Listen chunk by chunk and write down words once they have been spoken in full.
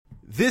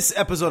This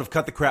episode of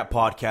Cut the Crap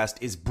Podcast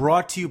is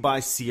brought to you by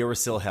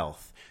SierraSil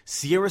Health.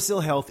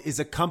 SierraSil Health is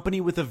a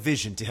company with a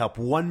vision to help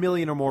 1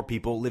 million or more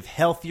people live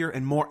healthier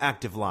and more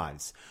active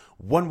lives.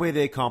 One way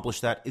they accomplish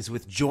that is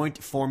with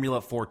Joint Formula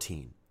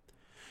 14.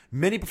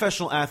 Many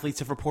professional athletes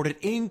have reported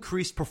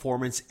increased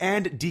performance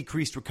and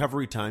decreased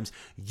recovery times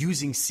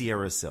using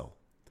SierraSil.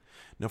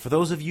 Now, for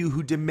those of you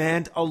who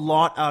demand a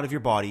lot out of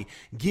your body,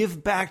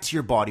 give back to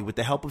your body with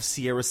the help of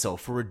SierraSil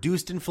for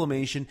reduced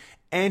inflammation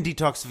and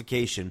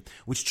detoxification,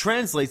 which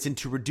translates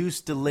into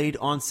reduced delayed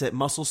onset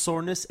muscle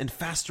soreness and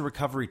faster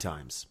recovery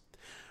times.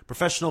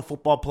 Professional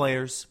football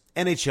players,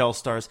 NHL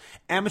stars,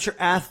 amateur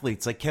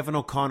athletes like Kevin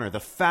O'Connor,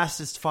 the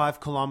fastest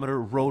 5-kilometer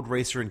road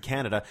racer in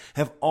Canada,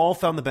 have all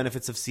found the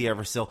benefits of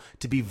SierraSil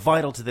to be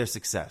vital to their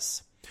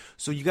success.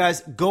 So you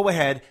guys, go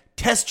ahead,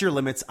 test your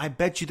limits. I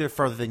bet you they're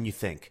further than you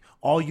think.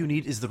 All you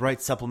need is the right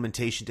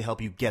supplementation to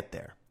help you get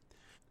there.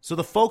 So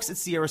the folks at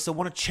SierraSil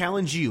want to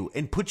challenge you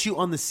and put you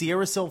on the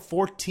SierraSil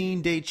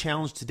 14-day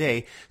challenge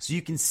today so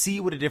you can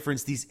see what a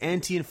difference these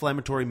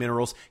anti-inflammatory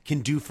minerals can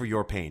do for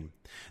your pain.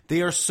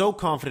 They are so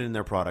confident in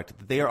their product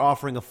that they are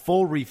offering a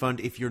full refund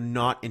if you're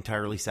not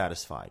entirely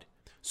satisfied.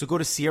 So go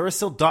to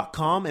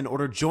SierraSil.com and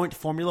order Joint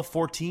Formula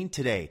 14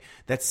 today.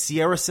 That's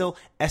SierraSil,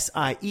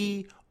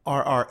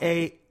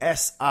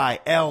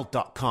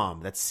 SierraSil.com.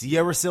 That's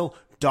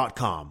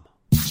SierraSil.com.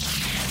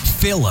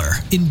 Filler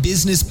in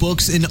business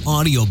books and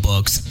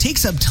audiobooks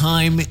takes up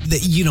time that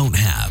you don't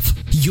have.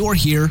 You're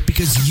here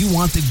because you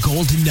want the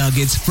golden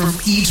nuggets from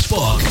each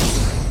book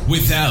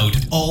without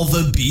all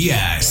the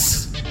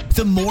BS.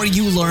 The more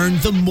you learn,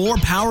 the more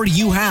power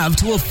you have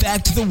to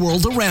affect the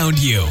world around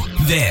you.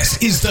 This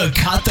is the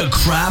Cut the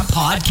Crap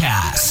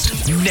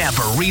Podcast.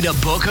 Never read a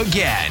book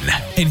again.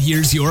 And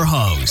here's your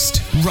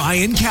host,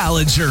 Ryan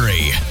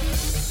Caligiuri.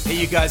 Hey,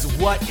 you guys,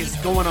 what is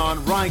going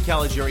on? Ryan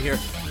Caligiuri here.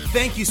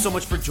 Thank you so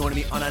much for joining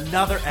me on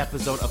another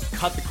episode of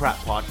Cut the Crap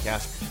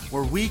Podcast,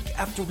 where week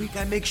after week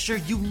I make sure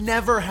you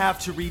never have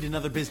to read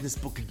another business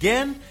book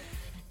again.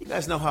 You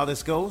guys know how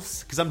this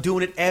goes, because I'm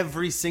doing it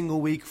every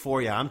single week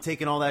for you. I'm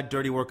taking all that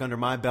dirty work under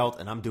my belt,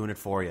 and I'm doing it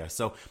for you.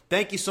 So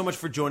thank you so much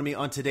for joining me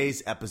on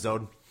today's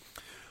episode.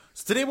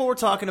 So today what we're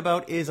talking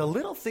about is a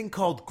little thing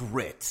called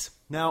grit.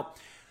 Now,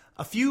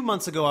 a few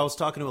months ago, I was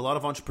talking to a lot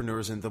of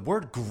entrepreneurs, and the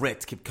word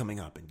grit kept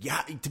coming up. And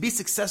yeah, to be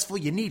successful,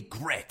 you need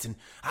grit. And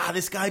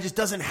this guy just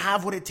doesn't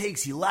have what it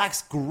takes. He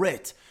lacks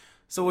grit.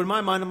 So in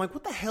my mind, I'm like,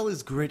 what the hell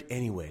is grit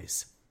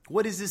anyways?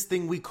 What is this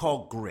thing we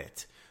call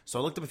grit? So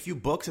I looked up a few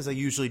books, as I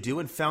usually do,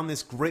 and found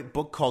this great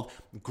book called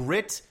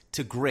Grit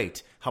to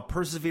Great: How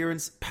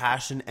Perseverance,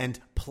 Passion, and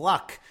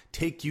Pluck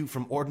Take You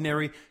from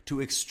Ordinary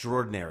to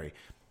Extraordinary.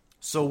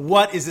 So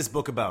what is this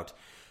book about?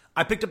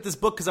 I picked up this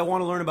book because I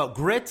want to learn about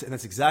grit, and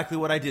that's exactly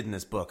what I did in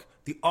this book.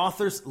 The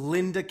authors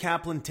Linda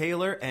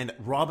Kaplan-Taylor and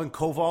Robin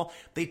Koval,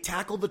 they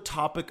tackle the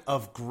topic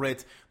of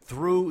grit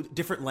through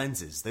different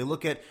lenses. They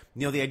look at,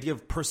 the idea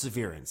of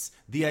perseverance,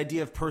 the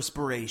idea of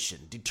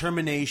perspiration,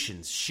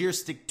 determination, sheer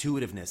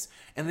stick-to-itiveness,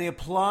 and they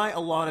apply a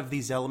lot of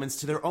these elements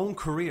to their own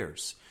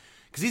careers.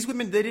 Because these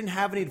women, they didn't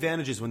have any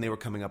advantages when they were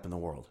coming up in the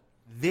world.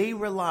 They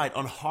relied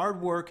on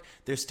hard work,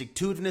 their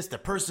stick-to-itiveness, their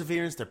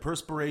perseverance, their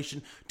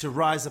perspiration to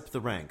rise up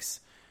the ranks.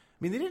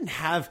 I mean, they didn't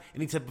have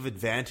any type of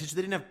advantage.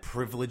 They didn't have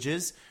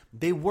privileges.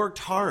 They worked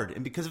hard,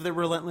 and because of their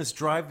relentless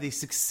drive, they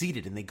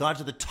succeeded, and they got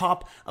to the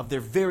top of their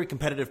very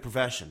competitive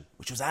profession,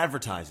 which was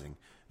advertising.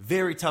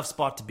 Very tough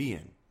spot to be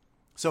in.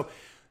 So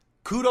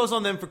kudos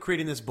on them for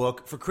creating this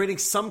book, for creating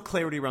some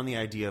clarity around the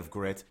idea of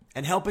grit,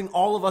 and helping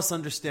all of us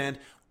understand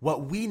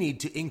what we need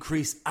to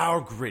increase our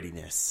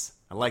grittiness.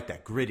 I like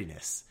that,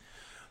 grittiness.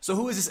 So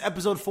who is this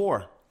episode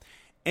for?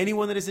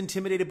 Anyone that is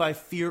intimidated by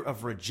fear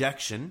of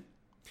rejection,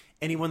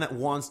 anyone that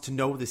wants to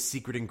know the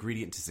secret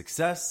ingredient to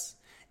success,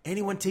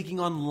 anyone taking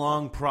on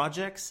long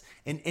projects,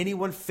 and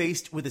anyone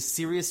faced with a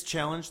serious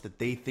challenge that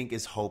they think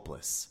is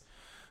hopeless.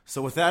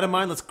 So with that in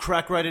mind, let's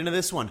crack right into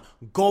this one.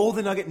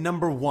 Golden nugget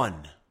number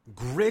 1.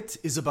 Grit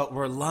is about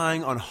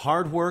relying on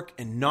hard work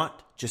and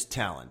not just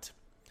talent.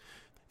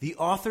 The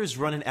authors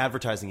run an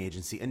advertising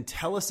agency and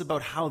tell us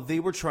about how they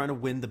were trying to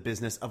win the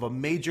business of a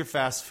major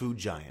fast food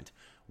giant,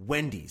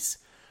 Wendy's.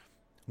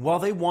 While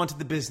they wanted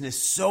the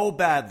business so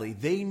badly,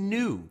 they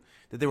knew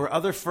that there were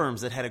other firms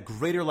that had a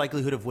greater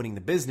likelihood of winning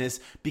the business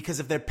because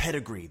of their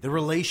pedigree, their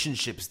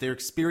relationships, their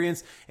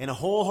experience, and a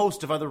whole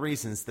host of other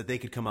reasons that they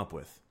could come up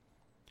with.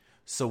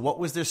 So what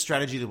was their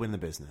strategy to win the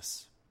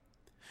business?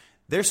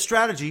 Their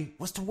strategy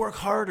was to work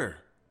harder.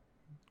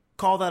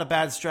 Call that a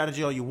bad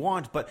strategy all you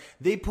want, but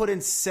they put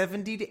in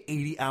 70 to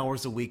 80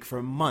 hours a week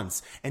for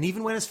months, and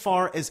even went as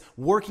far as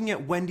working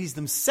at Wendy's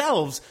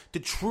themselves to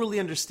truly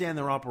understand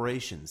their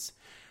operations.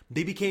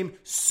 They became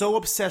so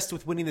obsessed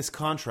with winning this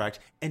contract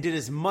and did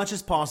as much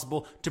as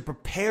possible to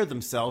prepare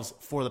themselves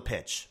for the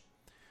pitch.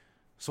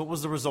 So what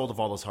was the result of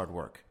all this hard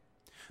work?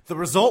 The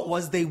result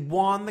was they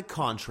won the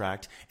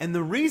contract, and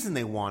the reason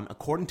they won,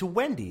 according to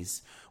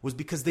Wendy's, was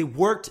because they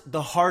worked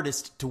the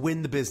hardest to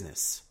win the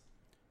business.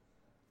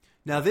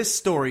 Now, this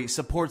story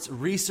supports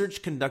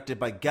research conducted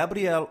by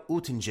Gabriel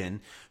Oettingen,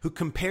 who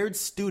compared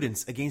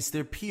students against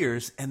their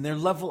peers and their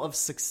level of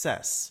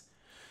success.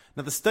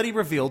 Now, the study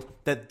revealed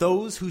that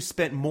those who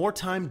spent more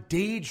time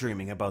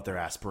daydreaming about their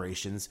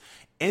aspirations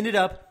ended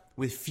up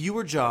with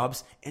fewer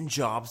jobs and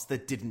jobs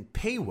that didn't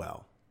pay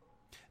well.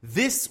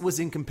 This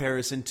was in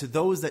comparison to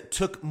those that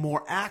took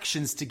more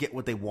actions to get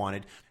what they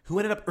wanted, who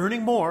ended up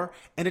earning more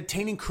and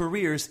attaining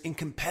careers in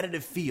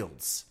competitive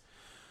fields.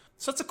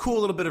 So that's a cool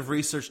little bit of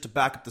research to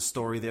back up the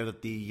story there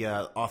that the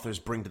authors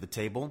bring to the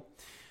table.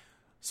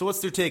 So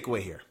what's their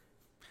takeaway here?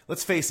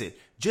 Let's face it,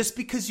 just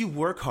because you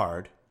work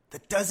hard,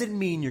 that doesn't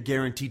mean you're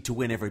guaranteed to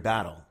win every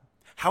battle.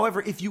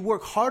 However, if you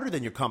work harder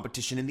than your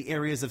competition in the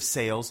areas of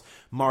sales,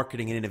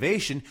 marketing, and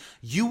innovation,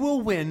 you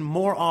will win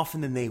more often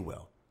than they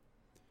will.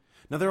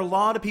 Now, there are a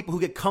lot of people who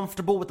get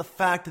comfortable with the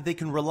fact that they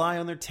can rely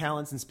on their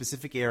talents in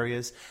specific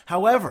areas.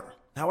 However,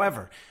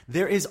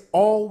 there is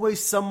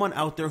always someone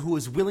out there who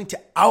is willing to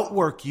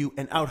outwork you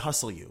and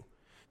out-hustle you.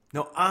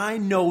 Now, I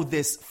know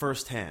this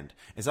firsthand,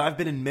 as I've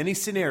been in many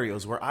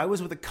scenarios where I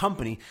was with a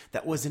company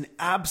that was an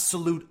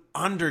absolute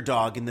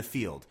underdog in the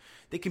field.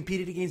 They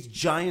competed against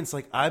giants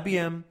like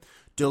IBM,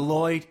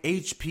 Deloitte,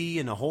 HP,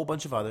 and a whole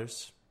bunch of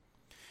others.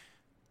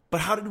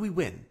 But how did we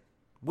win?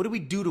 What did we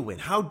do to win?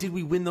 How did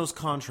we win those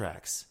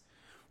contracts?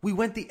 We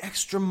went the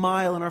extra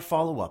mile in our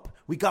follow-up.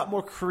 We got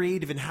more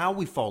creative in how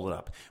we followed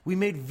up. We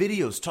made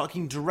videos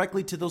talking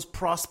directly to those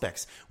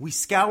prospects. We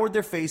scoured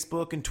their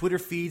Facebook and Twitter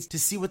feeds to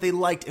see what they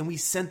liked, and we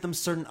sent them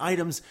certain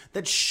items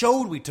that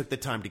showed we took the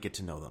time to get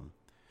to know them.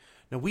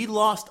 Now, we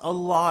lost a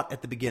lot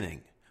at the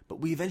beginning, but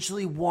we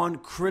eventually won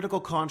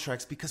critical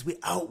contracts because we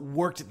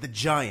outworked the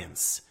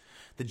giants.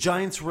 The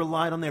giants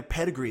relied on their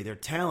pedigree, their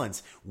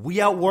talents. We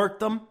outworked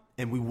them,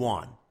 and we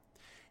won.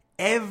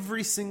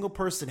 Every single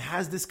person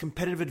has this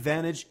competitive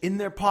advantage in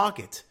their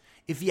pocket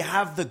if you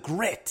have the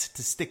grit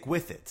to stick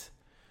with it.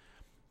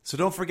 So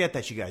don't forget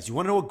that, you guys. You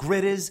want to know what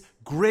grit is?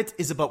 Grit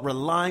is about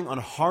relying on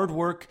hard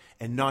work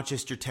and not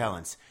just your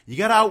talents. You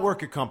got to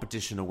outwork your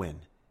competition to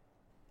win.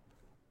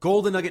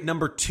 Golden nugget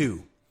number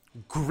 2.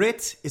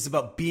 Grit is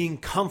about being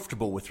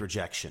comfortable with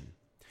rejection.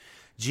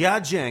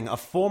 Jia Zhang, a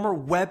former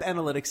web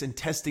analytics and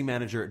testing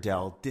manager at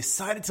Dell,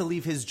 decided to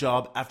leave his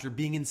job after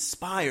being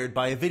inspired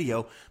by a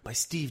video by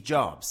Steve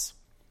Jobs.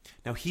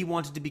 Now, he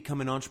wanted to become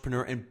an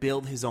entrepreneur and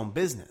build his own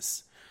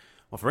business.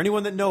 Well, for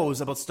anyone that knows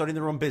about starting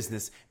their own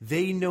business,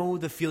 they know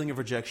the feeling of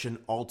rejection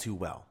all too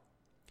well.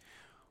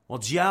 Well,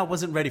 Jia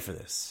wasn't ready for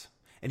this,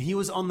 and he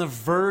was on the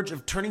verge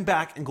of turning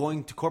back and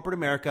going to corporate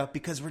America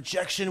because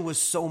rejection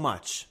was so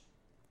much.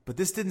 But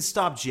this didn't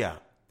stop Jia.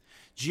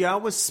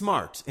 Jia was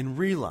smart and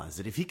realized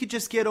that if he could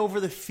just get over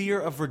the fear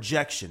of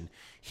rejection,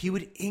 he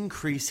would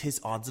increase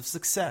his odds of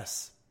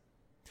success.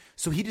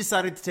 So he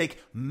decided to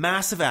take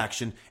massive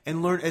action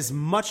and learn as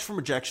much from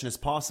rejection as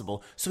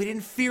possible so he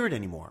didn't fear it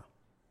anymore.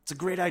 It's a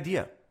great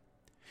idea.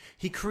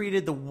 He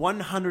created the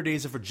 100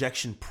 Days of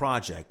Rejection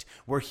project,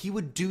 where he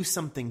would do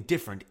something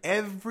different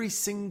every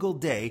single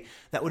day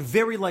that would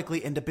very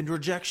likely end up in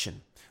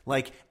rejection.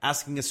 Like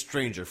asking a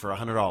stranger for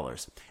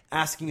 $100,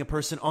 asking a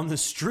person on the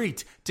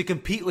street to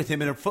compete with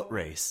him in a foot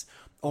race,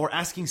 or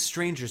asking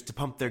strangers to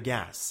pump their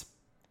gas.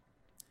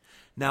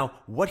 Now,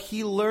 what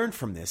he learned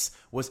from this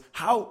was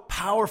how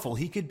powerful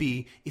he could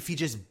be if he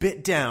just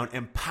bit down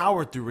and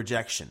powered through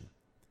rejection.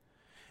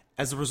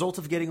 As a result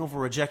of getting over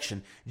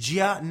rejection,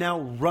 Jia now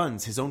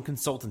runs his own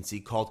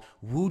consultancy called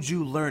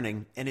Wuju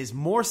Learning and is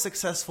more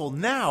successful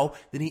now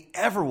than he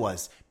ever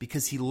was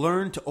because he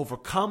learned to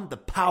overcome the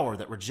power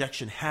that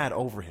rejection had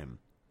over him.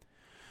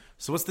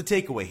 So what's the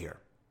takeaway here?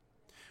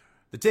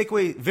 The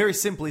takeaway, very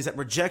simply, is that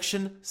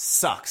rejection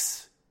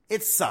sucks.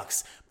 It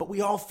sucks, but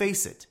we all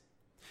face it.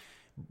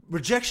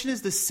 Rejection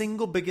is the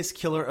single biggest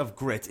killer of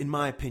grit, in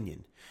my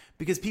opinion,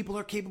 because people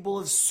are capable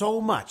of so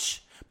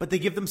much, but they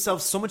give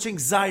themselves so much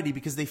anxiety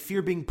because they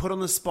fear being put on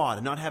the spot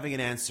and not having an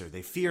answer.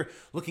 They fear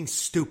looking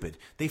stupid.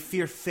 They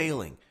fear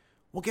failing.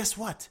 Well, guess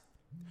what?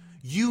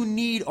 You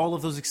need all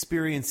of those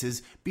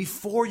experiences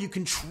before you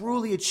can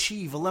truly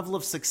achieve a level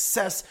of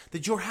success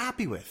that you're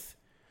happy with.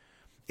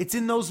 It's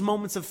in those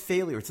moments of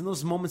failure, it's in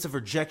those moments of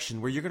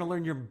rejection where you're going to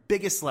learn your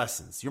biggest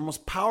lessons, your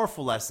most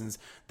powerful lessons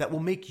that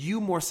will make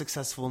you more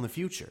successful in the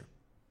future.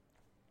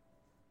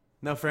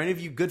 Now, for any of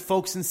you good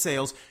folks in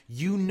sales,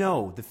 you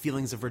know the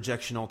feelings of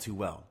rejection all too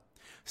well.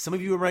 Some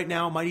of you right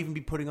now might even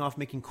be putting off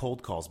making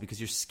cold calls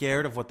because you're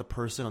scared of what the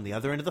person on the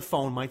other end of the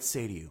phone might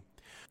say to you.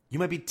 You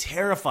might be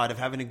terrified of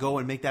having to go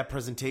and make that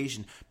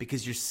presentation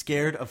because you're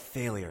scared of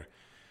failure.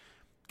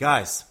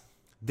 Guys,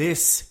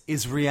 this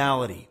is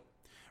reality.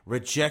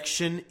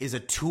 Rejection is a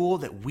tool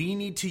that we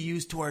need to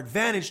use to our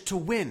advantage to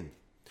win.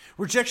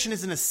 Rejection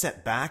isn't a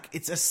setback,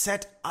 it's a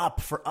set up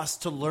for us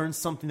to learn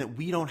something that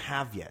we don't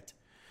have yet.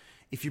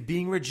 If you're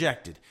being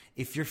rejected,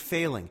 if you're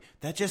failing,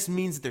 that just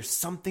means that there's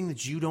something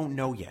that you don't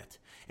know yet.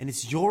 And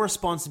it's your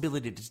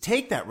responsibility to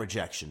take that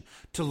rejection,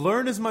 to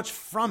learn as much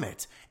from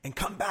it, and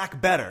come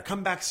back better,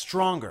 come back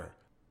stronger.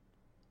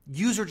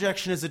 Use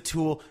rejection as a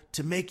tool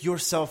to make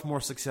yourself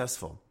more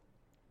successful.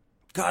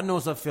 God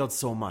knows I've failed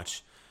so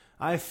much.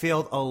 I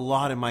failed a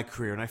lot in my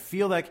career, and I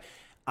feel like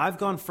I've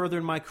gone further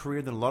in my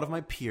career than a lot of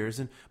my peers,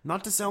 and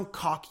not to sound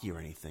cocky or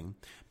anything,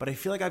 but I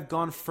feel like I've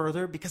gone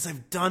further because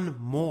I've done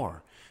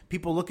more.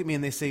 People look at me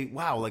and they say,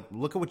 wow, like,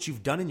 look at what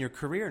you've done in your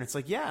career. And it's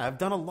like, yeah, I've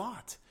done a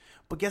lot.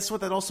 But guess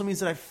what? That also means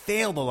that I've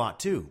failed a lot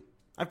too.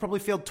 I've probably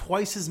failed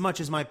twice as much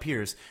as my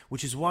peers,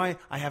 which is why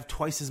I have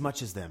twice as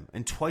much as them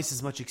and twice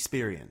as much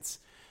experience.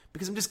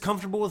 Because I'm just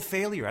comfortable with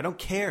failure. I don't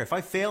care. If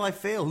I fail, I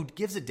fail. Who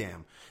gives a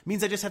damn? It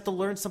means I just have to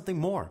learn something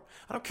more.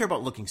 I don't care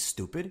about looking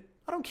stupid.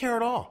 I don't care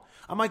at all.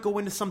 I might go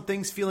into some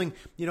things feeling,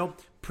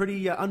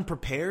 pretty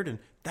unprepared, and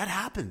that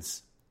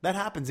happens. That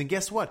happens. And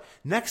guess what?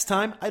 Next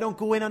time, I don't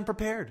go in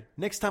unprepared.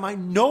 Next time, I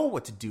know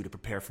what to do to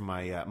prepare for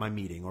my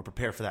meeting, or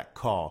prepare for that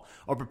call,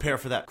 or prepare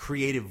for that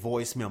creative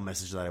voicemail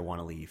message that I want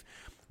to leave.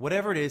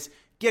 Whatever it is,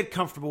 get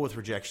comfortable with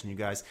rejection, you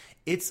guys.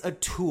 It's a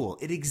tool.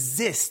 It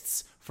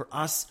exists for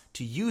us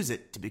to use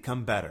it to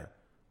become better.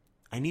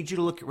 I need you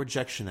to look at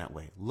rejection that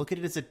way. Look at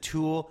it as a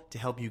tool to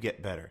help you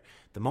get better.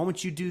 The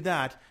moment you do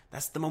that,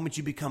 that's the moment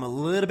you become a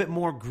little bit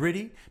more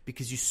gritty,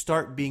 because you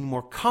start being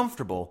more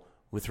comfortable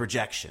with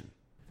rejection.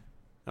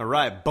 All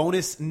right,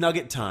 bonus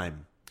nugget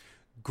time.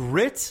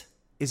 Grit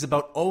is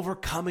about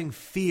overcoming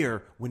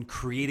fear when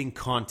creating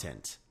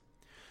content.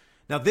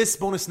 Now, this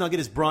bonus nugget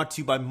is brought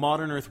to you by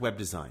Modern Earth Web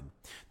Design.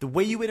 The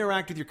way you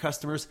interact with your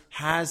customers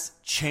has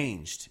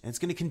changed, and it's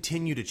going to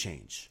continue to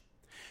change.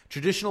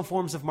 Traditional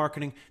forms of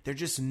marketing, they're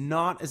just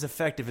not as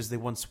effective as they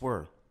once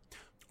were.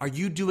 Are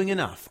you doing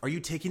enough? Are you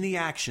taking the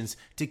actions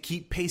to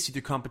keep pace with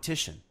your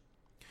competition?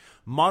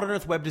 Modern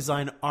Earth Web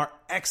Design are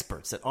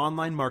experts at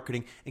online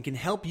marketing and can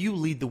help you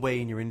lead the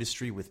way in your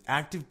industry with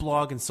active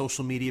blog and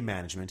social media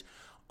management,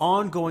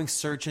 ongoing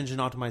search engine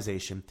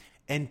optimization,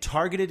 and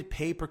targeted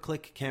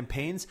pay-per-click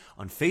campaigns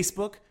on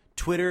Facebook,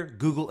 Twitter,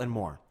 Google, and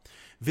more.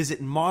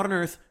 Visit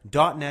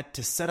modernearth.net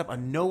to set up a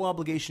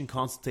no-obligation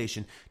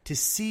consultation to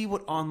see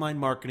what online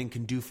marketing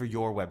can do for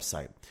your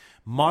website.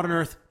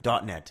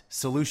 modernearth.net,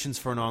 solutions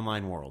for an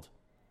online world.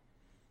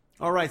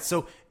 All right,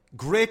 so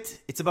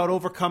grit, it's about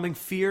overcoming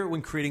fear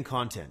when creating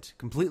content.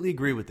 Completely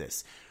agree with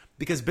this.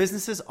 Because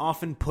businesses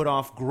often put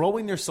off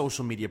growing their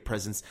social media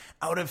presence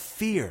out of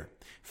fear.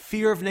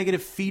 Fear of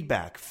negative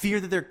feedback, fear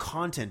that their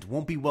content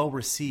won't be well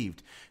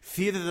received,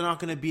 fear that they're not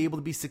going to be able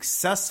to be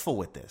successful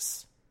with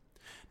this.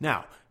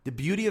 Now, the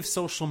beauty of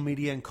social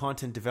media and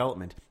content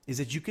development is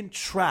that you can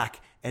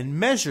track and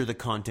measure the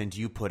content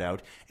you put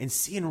out and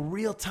see in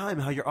real time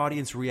how your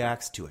audience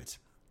reacts to it.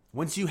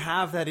 Once you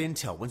have that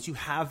intel, once you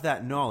have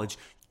that knowledge,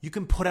 you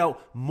can put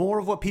out more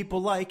of what people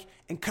like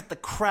and cut the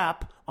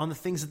crap on the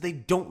things that they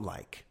don't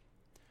like.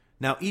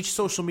 Now, each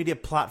social media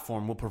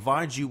platform will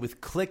provide you with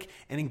click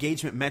and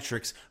engagement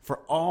metrics for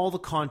all the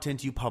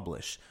content you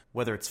publish,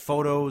 whether it's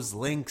photos,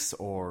 links,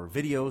 or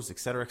videos,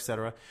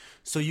 etc.,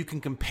 so you can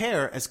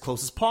compare as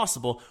close as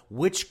possible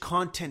which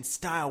content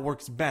style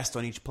works best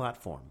on each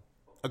platform.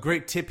 A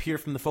great tip here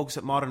from the folks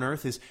at Modern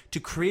Earth is to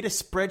create a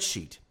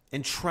spreadsheet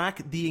and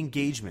track the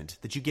engagement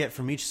that you get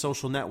from each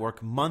social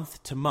network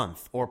month to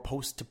month or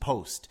post to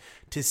post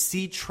to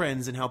see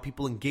trends in how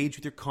people engage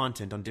with your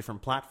content on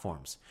different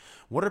platforms.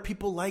 What are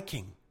people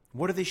liking?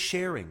 What are they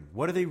sharing?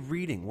 What are they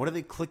reading? What are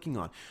they clicking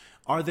on?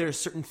 Are there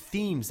certain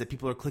themes that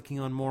people are clicking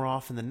on more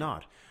often than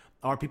not?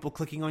 Are people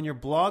clicking on your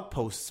blog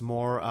posts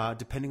more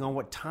depending on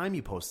what time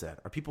you post that?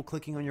 Are people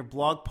clicking on your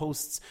blog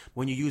posts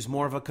when you use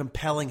more of a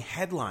compelling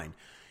headline?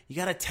 You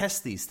got to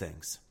test these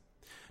things.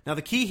 Now,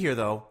 the key here,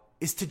 though,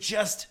 is to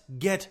just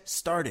get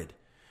started.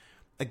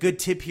 A good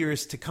tip here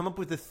is to come up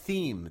with a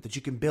theme that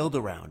you can build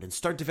around and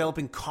start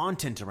developing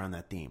content around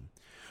that theme.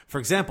 For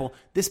example,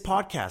 this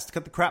podcast,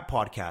 Cut the Crap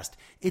Podcast,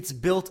 it's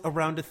built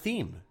around a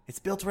theme. It's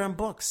built around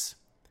books.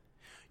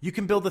 You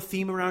can build a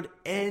theme around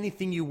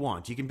anything you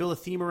want. You can build a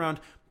theme around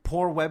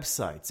poor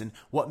websites and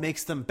what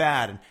makes them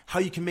bad and how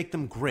you can make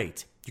them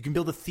great. You can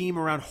build a theme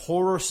around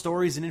horror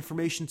stories and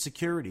information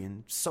security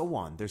and so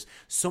on. There's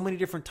so many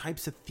different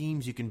types of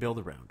themes you can build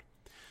around.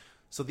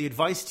 So the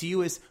advice to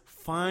you is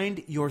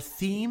find your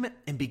theme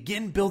and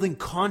begin building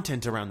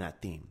content around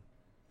that theme.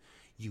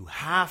 You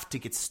have to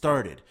get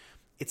started.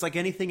 It's like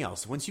anything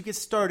else. Once you get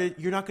started,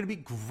 you're not going to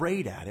be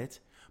great at it,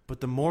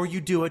 but the more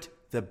you do it,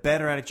 the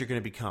better at it you're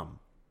going to become.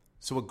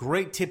 So a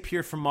great tip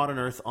here from Modern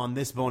Earth on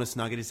this bonus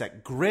nugget is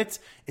that grit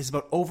is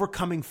about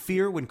overcoming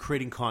fear when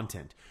creating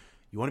content.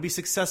 You want to be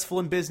successful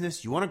in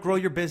business. You want to grow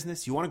your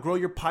business. You want to grow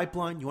your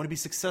pipeline. You want to be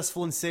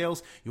successful in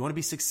sales. You want to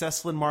be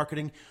successful in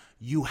marketing.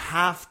 You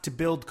have to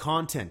build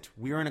content.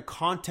 We are in a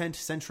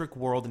content-centric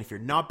world, and if you're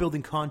not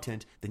building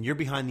content, then you're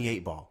behind the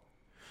 8 ball.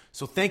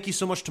 So thank you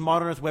so much to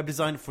Modern Earth Web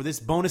Design for this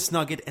bonus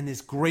nugget and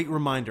this great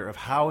reminder of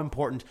how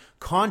important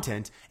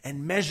content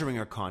and measuring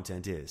our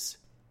content is.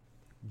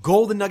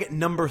 Golden nugget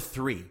number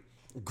 3.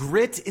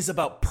 Grit is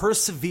about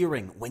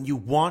persevering when you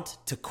want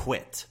to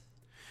quit.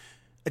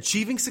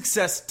 Achieving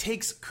success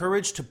takes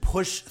courage to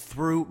push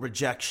through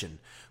rejection,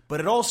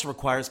 but it also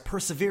requires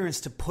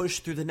perseverance to push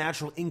through the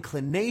natural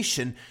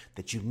inclination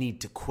that you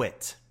need to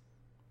quit.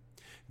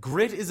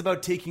 Grit is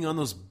about taking on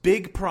those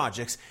big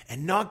projects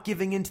and not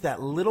giving in to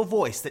that little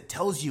voice that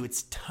tells you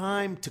it's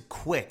time to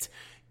quit.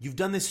 You've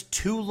done this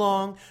too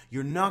long.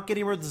 You're not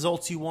getting the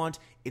results you want.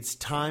 It's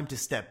time to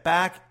step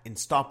back and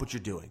stop what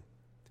you're doing.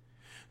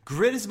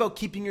 Grit is about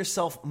keeping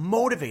yourself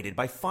motivated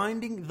by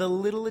finding the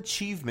little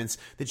achievements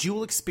that you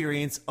will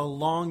experience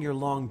along your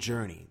long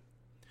journey.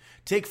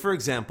 Take, for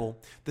example,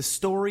 the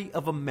story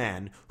of a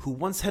man who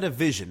once had a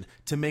vision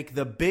to make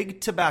the big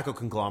tobacco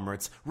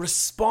conglomerates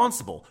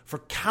responsible for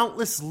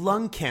countless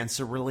lung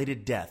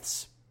cancer-related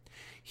deaths.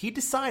 He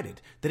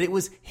decided that it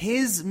was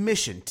his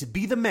mission to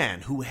be the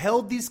man who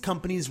held these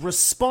companies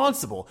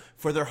responsible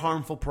for their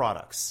harmful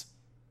products.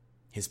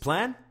 His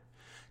plan?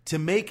 To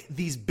make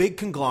these big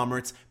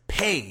conglomerates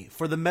pay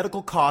for the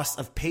medical costs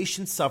of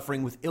patients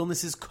suffering with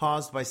illnesses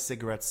caused by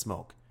cigarette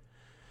smoke.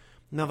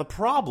 Now, the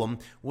problem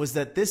was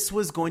that this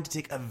was going to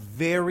take a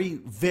very,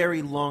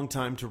 very long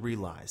time to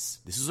realize.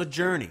 This is a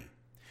journey.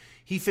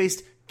 He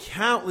faced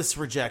countless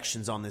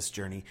rejections on this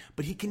journey,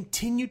 but he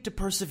continued to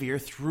persevere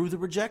through the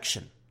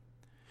rejection.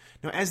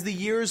 Now, as the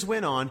years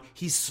went on,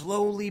 he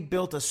slowly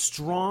built a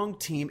strong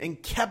team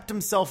and kept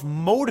himself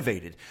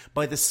motivated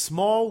by the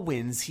small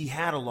wins he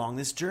had along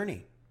this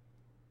journey.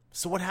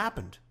 So what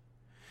happened?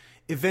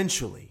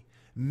 Eventually,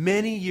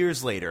 many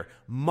years later,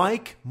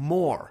 Mike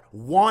Moore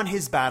won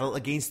his battle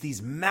against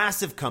these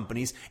massive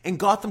companies and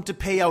got them to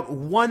pay out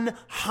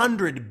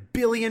 $100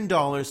 billion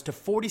to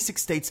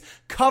 46 states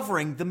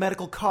covering the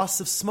medical costs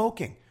of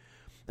smoking.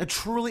 A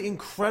truly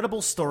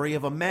incredible story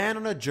of a man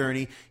on a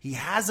journey. He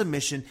has a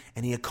mission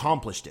and he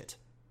accomplished it.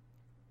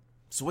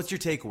 So what's your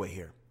takeaway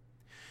here?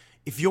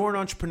 If you're an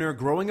entrepreneur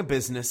growing a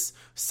business,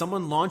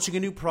 someone launching a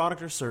new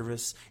product or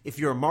service, if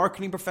you're a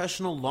marketing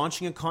professional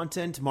launching a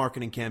content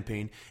marketing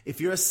campaign,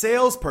 if you're a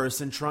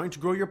salesperson trying to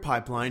grow your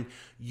pipeline,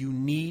 you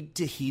need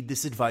to heed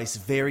this advice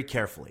very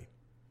carefully.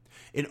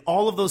 In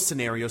all of those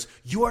scenarios,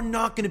 you are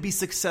not going to be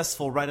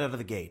successful right out of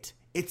the gate.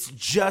 It's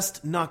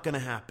just not going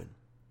to happen.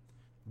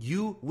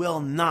 You will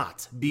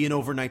not be an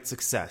overnight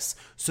success,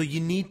 so you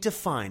need to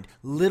find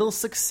little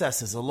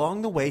successes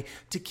along the way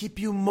to keep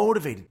you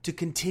motivated to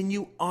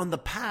continue on the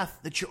path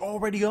that you're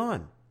already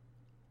on.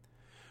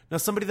 Now,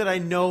 somebody that I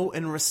know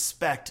and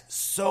respect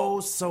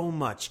so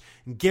much,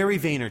 Gary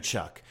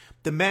Vaynerchuk,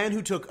 the man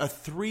who took a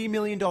 $3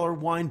 million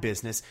wine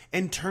business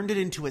and turned it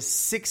into a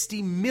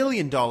 $60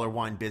 million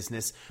wine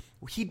business.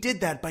 He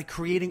did that by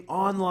creating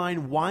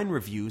online wine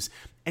reviews,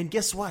 and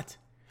guess what?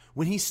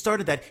 When he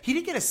started that, he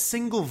didn't get a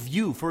single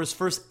view for his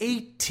first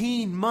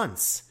 18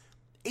 months.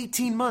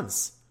 18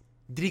 months.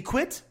 Did he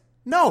quit?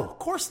 No, of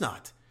course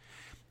not.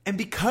 And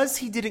because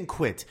he didn't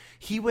quit,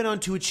 he went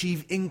on to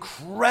achieve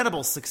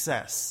incredible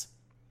success.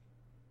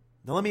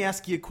 Now let me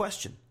ask you a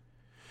question.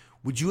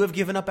 Would you have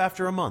given up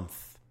after a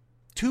month,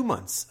 2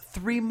 months,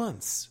 3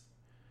 months?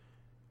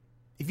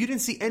 If you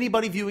didn't see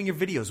anybody viewing your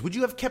videos, would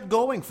you have kept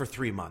going for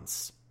 3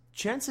 months?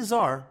 Chances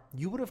are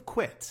you would have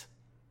quit.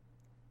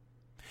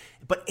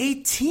 But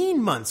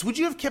 18 months, would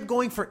you have kept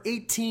going for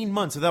 18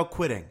 months without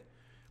quitting?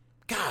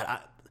 God,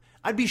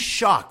 I'd be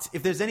shocked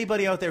if there's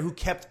anybody out there who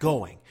kept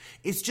going.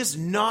 It's just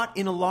not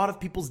in a lot of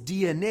people's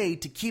DNA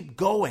to keep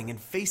going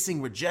and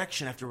facing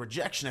rejection after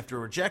rejection after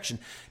rejection,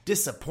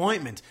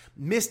 disappointment,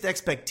 missed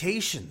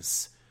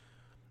expectations.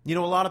 You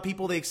know, a lot of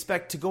people, they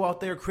expect to go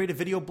out there, create a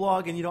video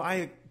blog, and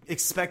I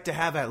expect to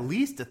have at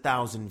least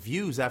 1,000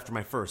 views after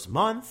my first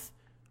month.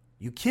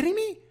 You kidding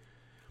me?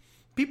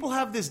 People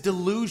have this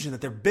delusion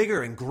that they're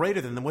bigger and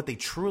greater than what they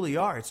truly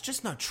are. It's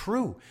just not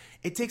true.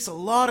 It takes a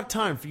lot of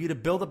time for you to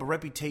build up a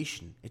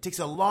reputation. It takes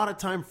a lot of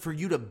time for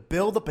you to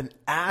build up an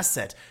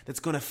asset that's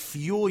going to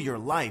fuel your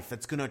life,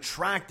 that's going to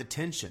attract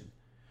attention.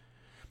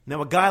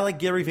 Now, a guy like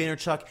Gary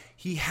Vaynerchuk,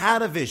 he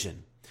had a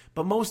vision,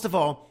 but most of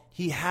all,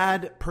 he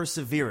had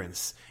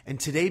perseverance. And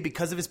today,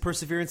 because of his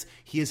perseverance,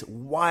 he is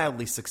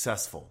wildly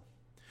successful.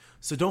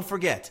 So don't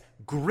forget,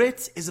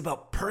 grit is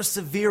about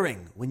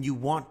persevering when you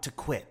want to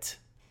quit.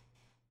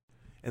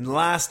 And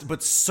last,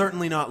 but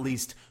certainly not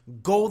least,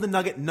 golden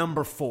nugget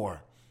number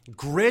 4.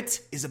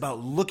 Grit is about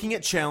looking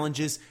at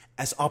challenges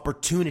as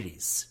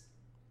opportunities.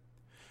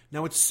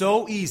 Now, it's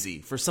so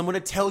easy for someone to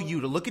tell you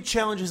to look at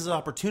challenges as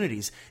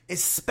opportunities,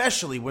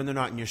 especially when they're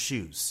not in your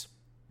shoes.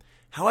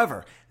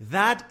 However,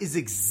 that is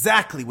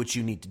exactly what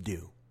you need to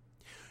do.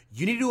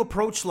 You need to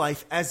approach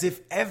life as if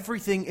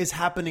everything is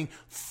happening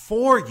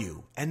for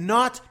you and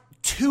not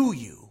to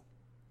you.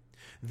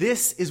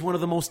 This is one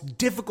of the most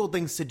difficult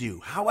things to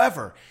do.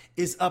 However,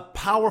 is a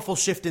powerful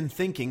shift in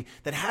thinking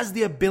that has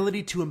the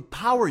ability to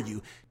empower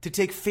you to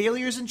take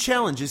failures and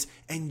challenges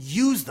and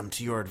use them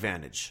to your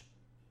advantage.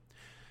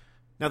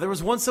 Now, there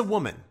was once a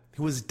woman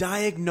who was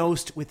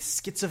diagnosed with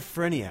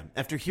schizophrenia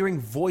after hearing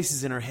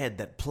voices in her head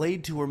that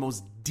played to her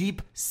most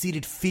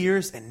deep-seated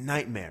fears and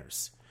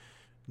nightmares.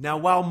 Now,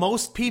 while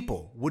most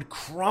people would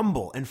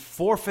crumble and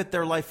forfeit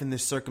their life in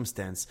this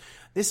circumstance,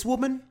 this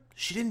woman,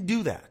 she didn't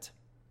do that.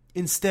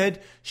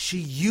 Instead, she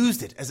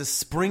used it as a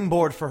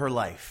springboard for her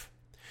life.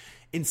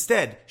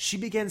 Instead, she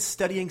began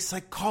studying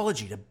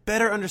psychology to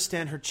better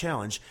understand her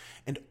challenge,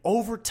 and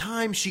over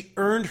time, she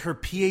earned her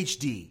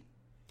PhD.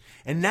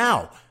 And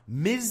now,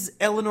 Ms.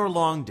 Eleanor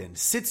Longden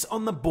sits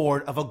on the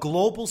board of a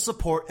global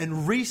support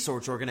and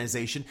research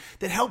organization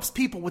that helps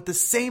people with the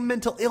same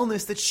mental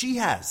illness that she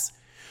has.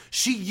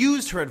 She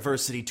used her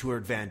adversity to her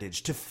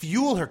advantage to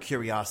fuel her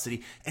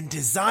curiosity and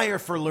desire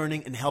for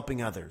learning and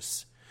helping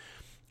others.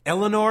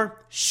 Eleanor,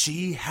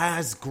 she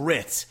has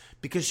grit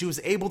because she was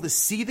able to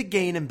see the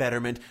gain and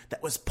betterment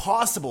that was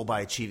possible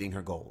by achieving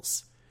her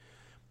goals.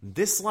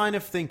 This line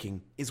of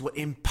thinking is what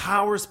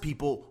empowers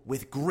people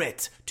with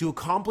grit to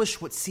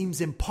accomplish what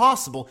seems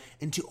impossible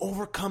and to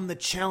overcome the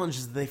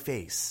challenges that they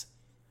face.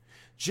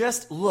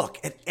 Just look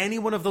at any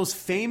one of those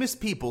famous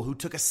people who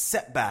took a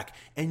setback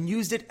and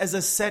used it as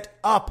a set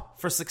up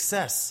for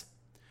success.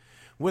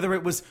 Whether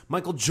it was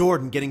Michael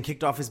Jordan getting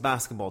kicked off his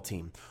basketball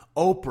team,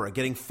 Oprah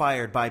getting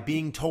fired by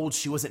being told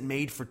she wasn't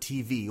made for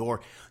TV,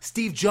 or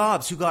Steve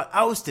Jobs who got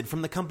ousted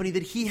from the company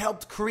that he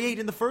helped create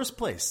in the first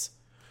place.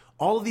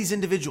 All of these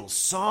individuals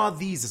saw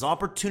these as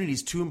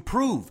opportunities to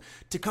improve,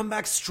 to come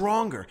back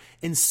stronger,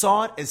 and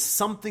saw it as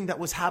something that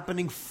was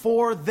happening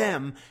for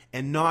them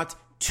and not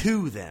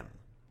to them.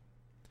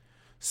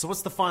 So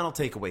what's the final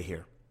takeaway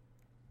here?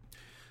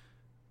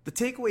 The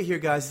takeaway here,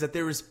 guys, is that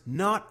there is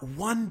not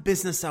one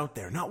business out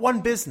there, not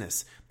one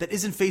business that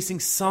isn't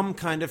facing some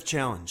kind of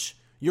challenge.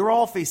 You're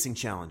all facing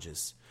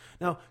challenges.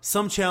 Now,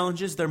 some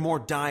challenges, they're more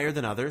dire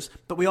than others,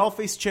 but we all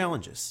face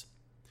challenges.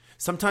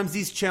 Sometimes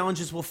these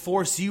challenges will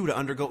force you to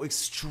undergo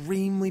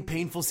extremely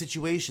painful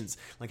situations,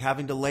 like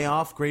having to lay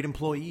off great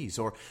employees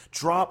or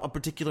drop a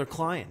particular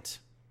client.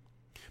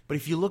 But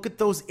if you look at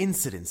those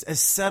incidents as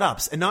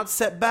setups and not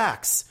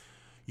setbacks,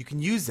 you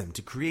can use them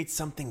to create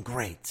something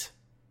great.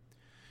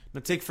 Now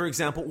take, for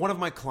example, one of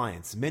my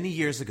clients. Many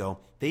years ago,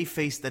 they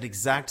faced that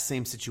exact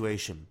same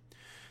situation.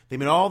 They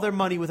made all their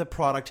money with a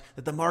product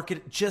that the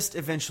market just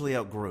eventually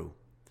outgrew.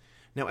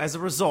 Now, as a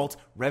result,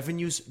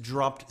 revenues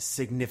dropped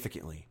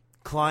significantly.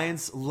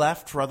 Clients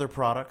left for other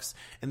products,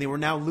 and they were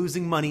now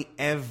losing money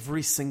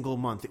every single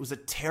month. It was a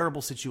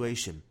terrible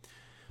situation.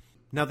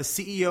 Now, the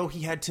CEO,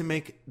 he had to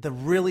make the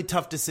really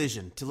tough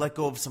decision to let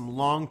go of some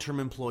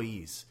long-term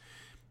employees.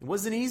 It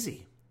wasn't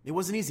easy.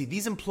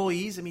 These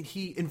employees,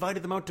 he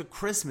invited them out to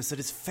Christmas at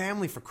his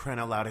family, for crying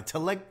out loud. And to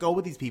let go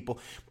of these people,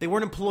 they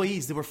weren't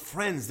employees, they were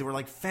friends, they were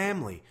like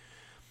family.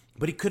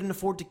 But he couldn't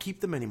afford to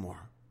keep them anymore.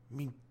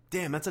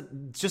 Damn, it's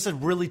just a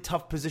really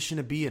tough position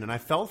to be in, and I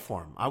felt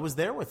for him. I was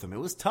there with him. It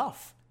was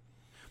tough.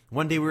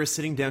 One day we were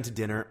sitting down to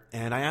dinner,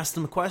 and I asked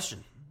him a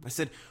question. I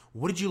said,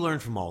 what did you learn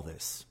from all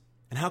this?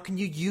 And how can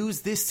you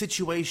use this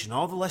situation,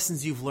 all the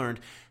lessons you've learned,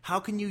 how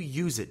can you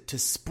use it to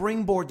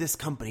springboard this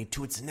company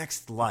to its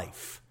next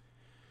life?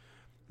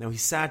 Now, he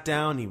sat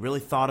down, he really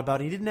thought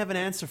about it. He didn't have an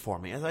answer for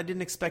me, as I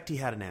didn't expect he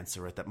had an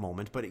answer at that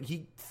moment, but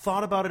he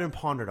thought about it and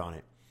pondered on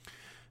it.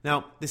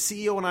 Now, the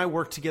CEO and I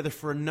worked together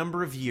for a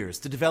number of years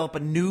to develop a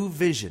new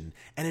vision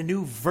and a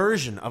new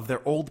version of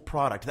their old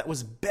product that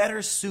was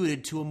better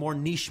suited to a more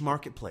niche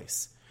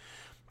marketplace.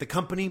 The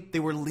company,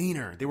 they were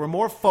leaner, they were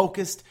more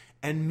focused,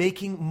 and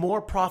making more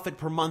profit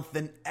per month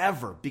than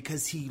ever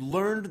because he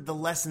learned the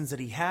lessons that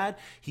he had.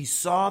 He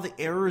saw the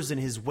errors in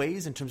his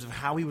ways in terms of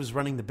how he was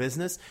running the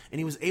business, and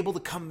he was able to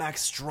come back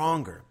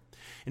stronger.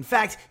 In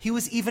fact, he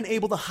was even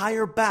able to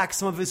hire back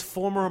some of his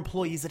former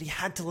employees that he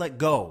had to let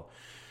go.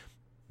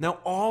 Now,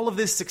 all of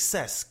this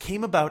success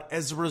came about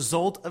as a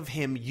result of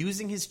him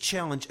using his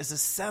challenge as a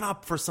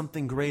setup for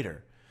something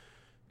greater.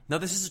 Now,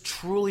 this is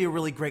truly a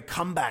really great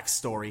comeback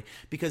story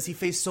because he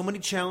faced so many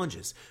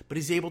challenges, but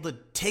he's able to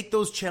take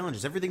those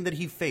challenges, everything that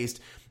he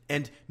faced,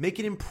 and make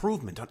an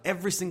improvement on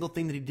every single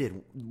thing that he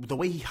did. The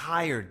way he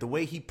hired, the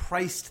way he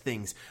priced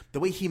things,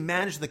 the way he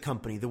managed the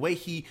company, the way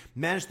he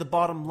managed the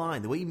bottom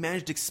line, the way he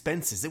managed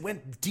expenses. It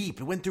went deep.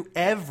 It went through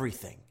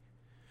everything.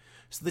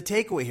 So the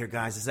takeaway here,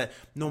 guys, is that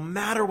no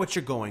matter what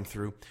you're going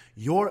through,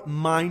 your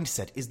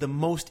mindset is the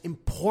most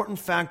important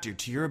factor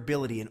to your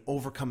ability in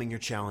overcoming your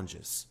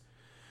challenges.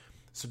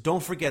 So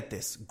don't forget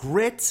this.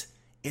 Grit,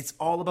 it's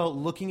all about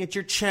looking at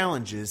your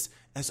challenges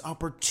as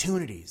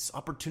opportunities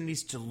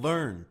to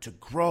learn, to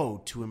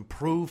grow, to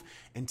improve,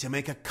 and to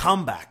make a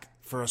comeback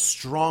for a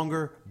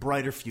stronger,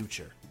 brighter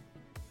future.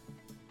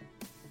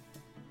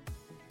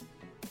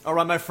 All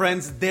right, my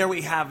friends, there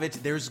we have it.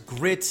 There's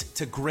grit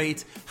to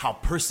great, how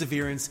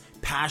perseverance,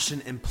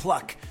 passion, and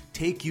pluck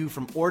take you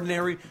from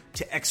ordinary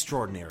to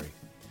extraordinary.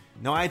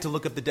 Now, I had to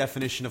look up the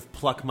definition of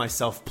pluck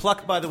myself.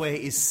 Pluck, by the way,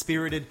 is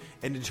spirited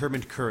and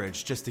determined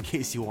courage, just in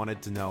case you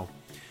wanted to know.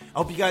 I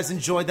hope you guys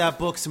enjoyed that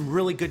book. Some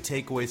really good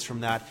takeaways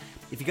from that.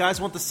 If you guys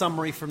want the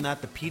summary from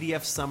that, the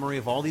PDF summary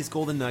of all these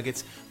golden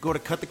nuggets, go to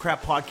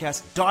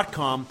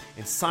cutthecrappodcast.com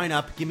and sign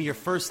up. Give me your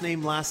first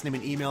name, last name,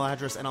 and email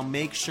address, and I'll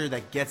make sure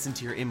that gets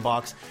into your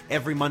inbox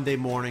every Monday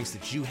morning so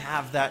that you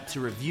have that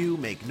to review,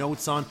 make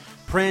notes on,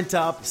 print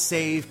up,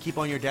 save, keep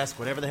on your desk,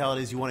 whatever the hell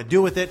it is you want to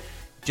do with it.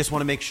 Just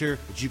want to make sure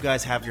that you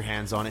guys have your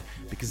hands on it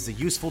because it's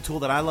a useful tool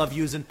that I love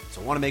using,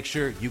 so I want to make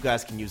sure you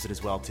guys can use it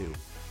as well too.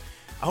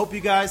 I hope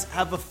you guys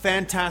have a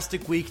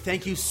fantastic week.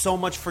 Thank you so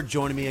much for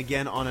joining me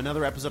again on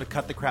another episode of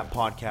Cut the Crap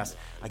Podcast.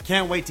 I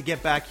can't wait to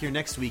get back here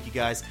next week, you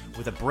guys,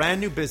 with a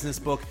brand new business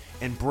book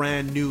and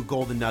brand new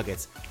golden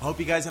nuggets. I hope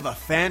you guys have a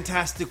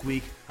fantastic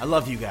week. I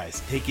love you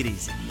guys. Take it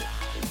easy.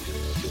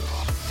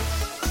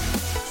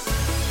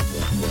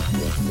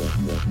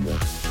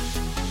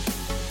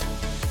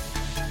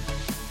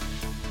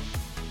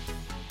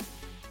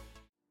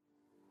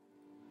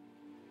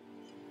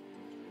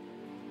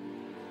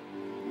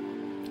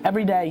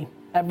 Every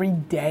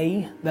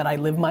day that I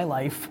live my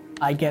life,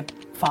 I get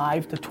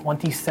 5 to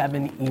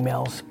 27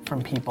 emails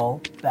from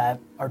people that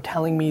are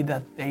telling me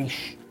that they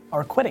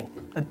are quitting,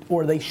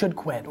 or they should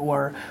quit,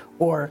 or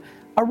are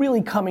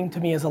really coming to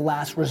me as a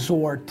last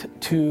resort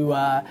to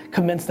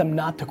convince them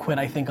not to quit,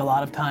 I think, a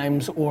lot of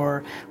times,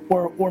 or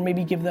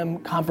maybe give them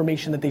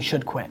confirmation that they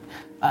should quit.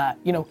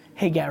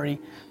 Hey Gary,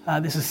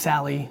 this is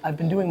Sally. I've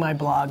been doing my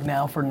blog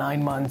now for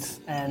 9 months,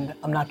 and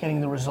I'm not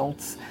getting the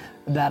results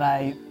that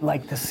I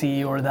like to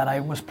see, or that I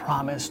was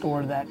promised,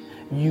 or that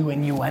you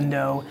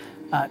innuendo.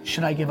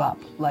 Should I give up?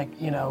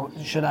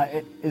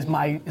 Is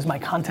my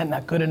content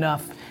not good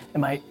enough?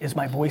 Is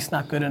my voice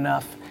not good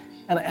enough?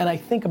 And I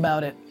think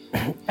about it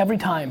every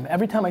time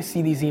I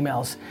see these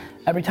emails,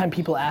 every time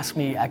people ask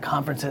me at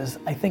conferences,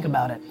 I think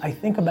about it. I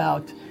think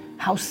about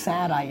how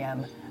sad I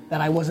am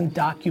that I wasn't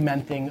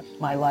documenting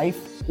my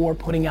life, or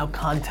putting out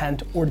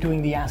content, or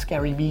doing the Ask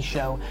Gary Vee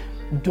show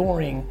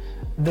during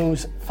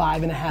those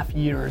 5.5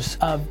 years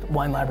of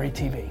Wine Library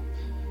TV.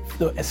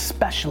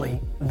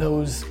 Especially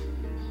those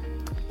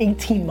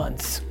 18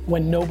 months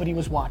when nobody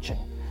was watching.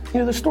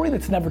 The story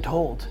that's never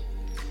told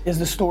is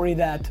the story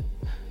that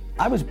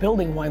I was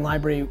building Wine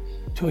Library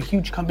to a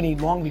huge company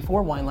long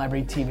before Wine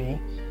Library TV,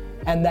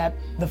 and that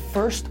the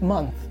first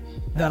month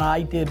that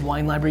I did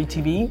Wine Library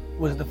TV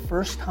was the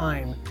first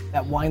time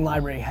that Wine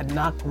Library had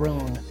not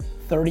grown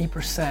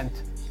 30%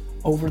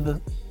 over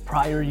the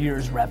prior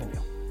year's revenue.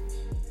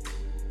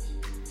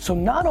 So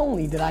not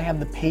only did I have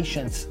the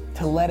patience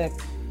to let it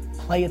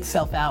play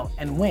itself out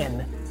and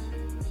win,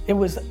 it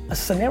was a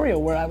scenario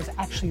where I was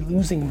actually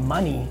losing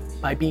money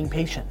by being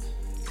patient.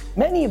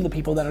 Many of the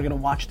people that are gonna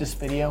watch this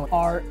video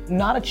are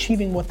not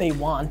achieving what they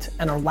want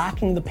and are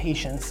lacking the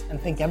patience and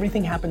think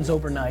everything happens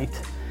overnight.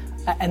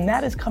 And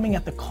that is coming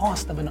at the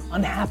cost of an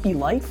unhappy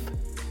life,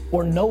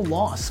 or no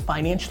loss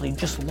financially,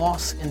 just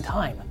loss in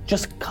time.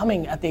 Just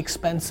coming at the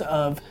expense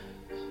of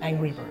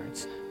Angry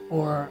Birds,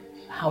 or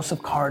House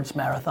of Cards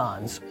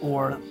marathons,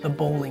 or the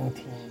bowling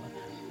team,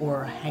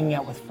 or hanging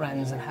out with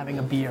friends and having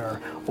a beer,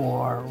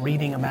 or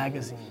reading a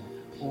magazine,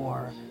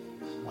 or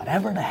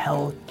whatever the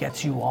hell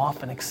gets you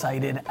off and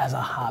excited as a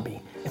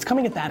hobby. It's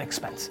coming at that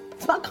expense.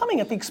 It's not coming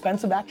at the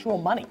expense of actual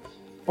money,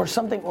 or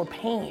something, or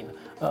pain,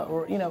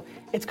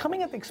 it's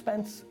coming at the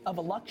expense of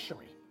a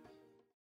luxury.